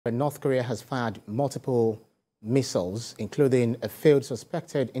North Korea has fired multiple missiles, including a failed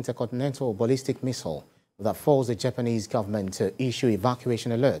suspected intercontinental ballistic missile that forced the Japanese government to issue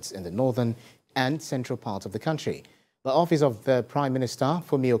evacuation alerts in the northern and central part of the country. The office of the Prime Minister,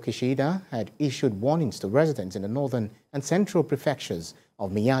 Fumio Kishida, had issued warnings to residents in the northern and central prefectures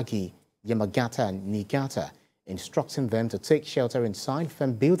of Miyagi, Yamagata and Niigata, instructing them to take shelter inside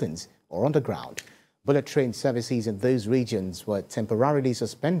firm buildings or underground. Bullet train services in those regions were temporarily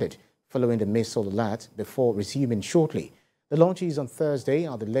suspended following the missile alert before resuming shortly. The launches on Thursday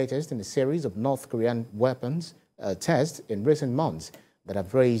are the latest in a series of North Korean weapons tests in recent months that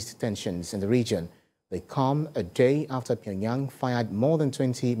have raised tensions in the region. They come a day after Pyongyang fired more than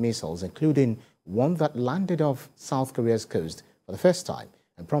 20 missiles, including one that landed off South Korea's coast for the first time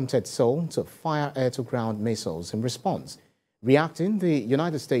and prompted Seoul to fire air-to-ground missiles in response. Reacting, the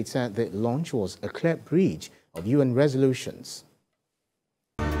United States said the launch was a clear breach of UN resolutions.